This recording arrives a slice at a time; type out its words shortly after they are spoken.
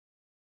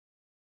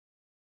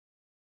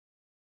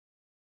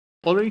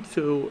Alright,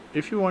 so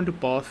if you want to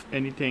pass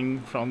anything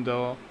from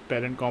the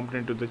parent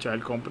component to the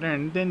child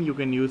component, then you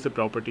can use the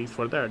properties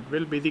for that.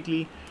 Well,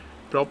 basically,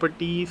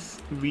 properties,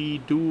 we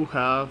do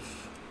have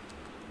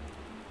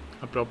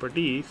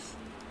properties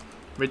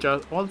which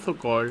are also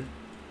called,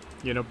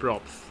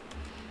 props.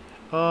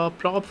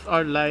 Props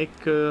are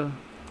like an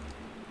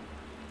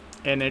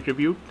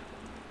attribute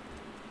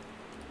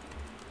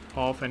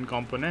of an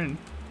component.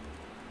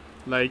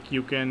 Like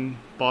you can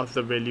pass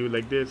the value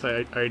like this,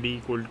 id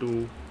equal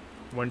to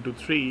 1 to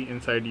 3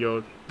 inside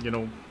your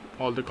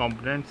all the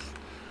components,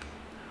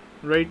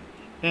 right?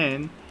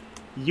 And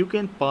you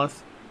can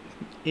pass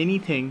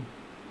anything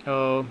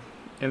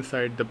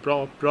inside the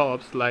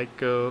props,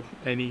 like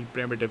any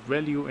primitive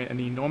value,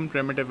 any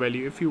non-primitive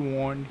value. If you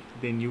want,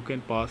 then you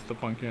can pass the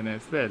function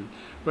as well,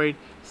 right?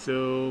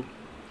 So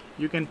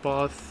you can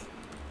pass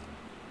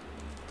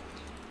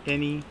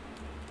any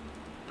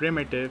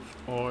primitive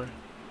or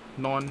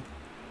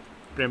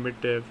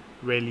non-primitive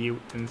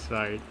value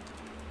inside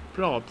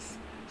props.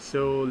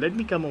 So let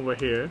me come over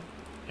here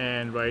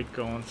and write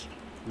const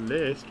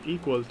list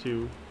equal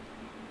to,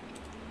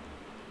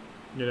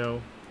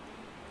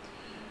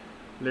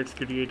 let's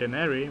create an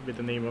array with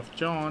the name of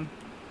John,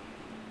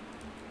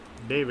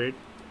 David,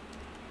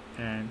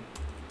 and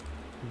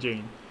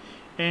Jane,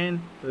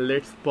 and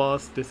let's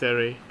pass this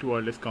array to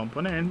our list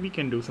component. And we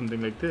can do something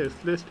like this: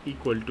 list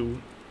equal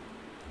to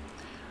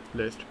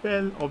list.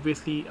 Well,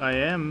 obviously I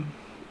am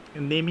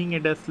naming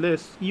it as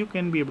list. You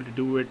can be able to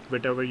do it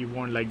whatever you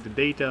want, like the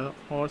data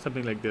or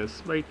something like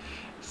this, right?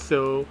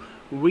 So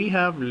we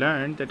have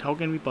learned that how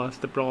can we pass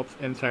the props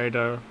inside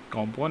our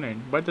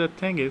component, but the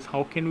thing is,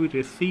 how can we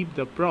receive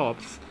the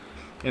props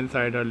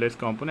inside our list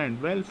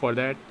component? Well, for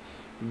that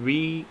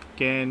we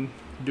can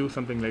do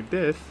something like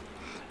this: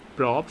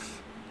 props.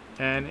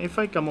 And if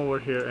I come over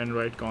here and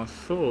write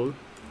console.log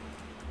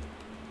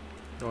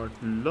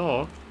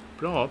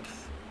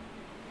props,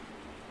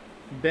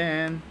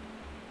 then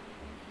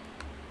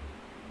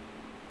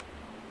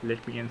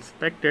let me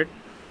inspect it.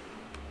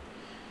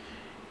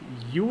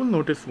 You will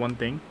notice one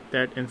thing,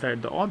 that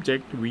inside the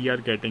object we are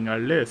getting our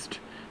list.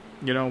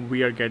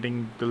 We are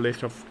getting the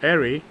list of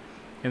array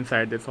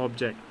inside this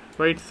object,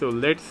 right? So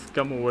let's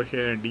come over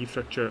here and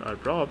destructure our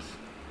props,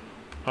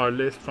 our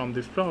list from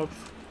this props.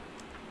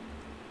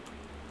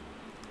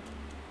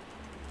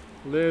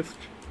 List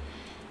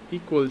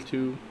equal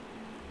to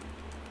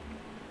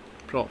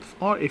props,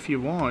 or if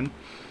you want,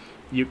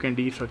 you can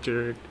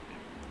destructure it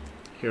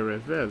here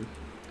as well,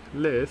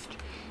 list.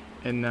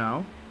 And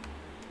now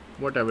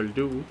what I will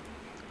do,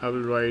 I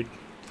will write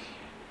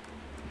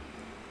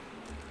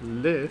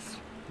list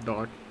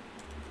dot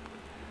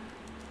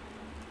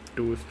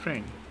to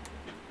string.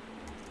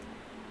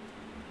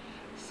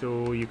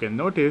 So you can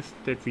notice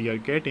that we are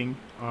getting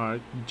our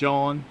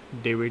John,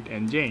 David,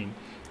 and Jane.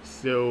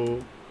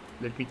 So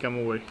let me come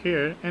over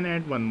here and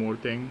add one more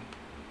thing,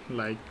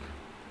 like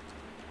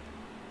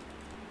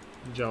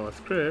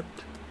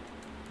JavaScript,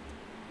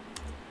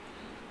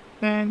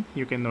 and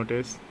you can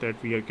notice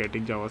that we are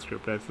getting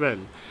JavaScript as well,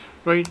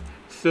 right?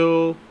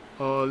 So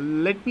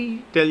let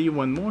me tell you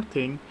one more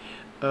thing.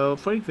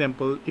 For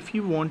example, if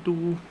you want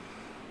to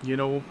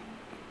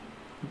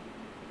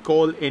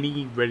call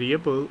any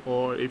variable,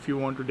 or if you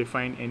want to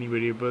define any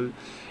variable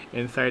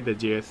inside the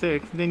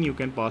JSX, then you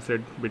can pass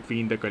it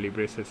between the curly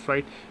braces,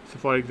 right? So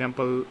for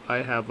example,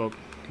 I have a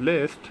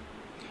list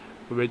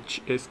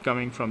which is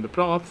coming from the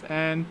props,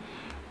 and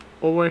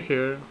over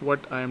here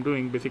what I am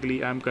doing,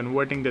 basically I'm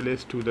converting the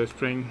list to the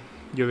string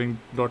using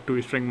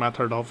 .toString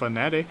method of an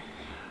array,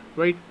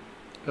 right?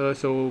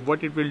 So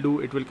what it will do,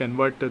 it will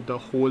convert the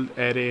whole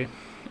array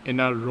in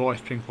a raw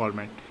string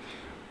format,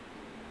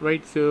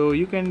 right? So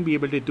you can be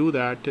able to do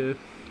that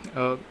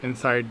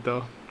inside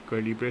the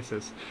curly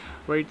braces,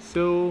 right?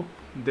 So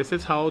this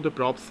is how the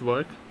props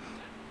work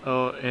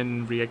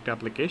in React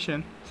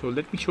application. So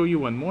let me show you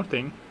one more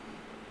thing.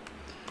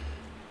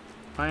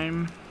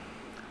 I'm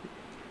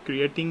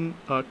creating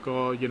a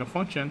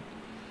function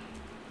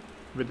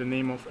with the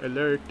name of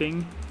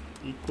alerting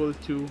equal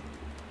to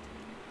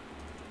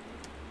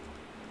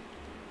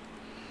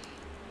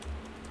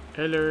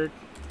alert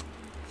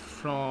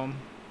from,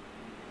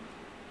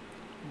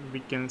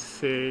 we can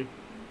say,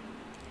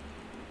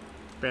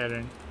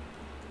 parent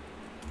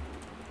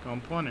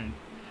component,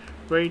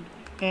 right?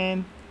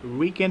 And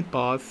we can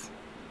pass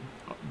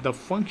the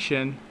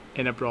function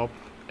in a prop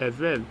as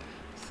well.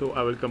 So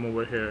I will come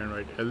over here and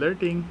write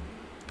alerting,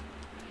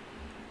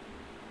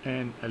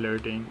 and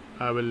alerting,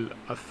 I will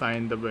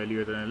assign the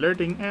value as an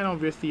alerting, and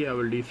obviously I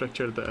will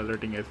destructure the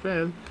alerting as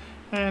well.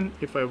 And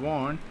if I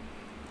want,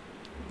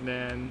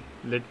 then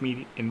let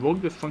me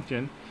invoke this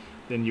function.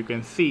 Then you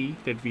can see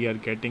that we are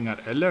getting our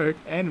alert,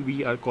 and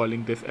we are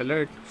calling this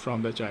alert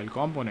from the child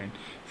component.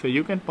 So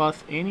you can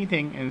pass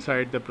anything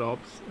inside the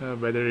props,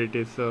 whether it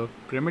is a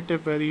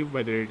primitive value,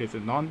 whether it is a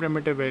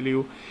non-primitive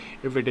value,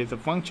 if it is a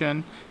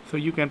function. So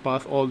you can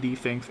pass all these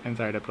things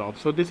inside a prop.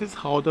 So this is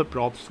how the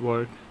props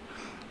work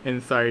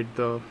inside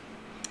the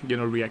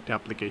React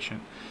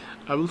application.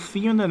 I will see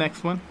you in the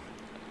next one.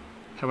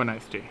 Have a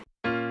nice day.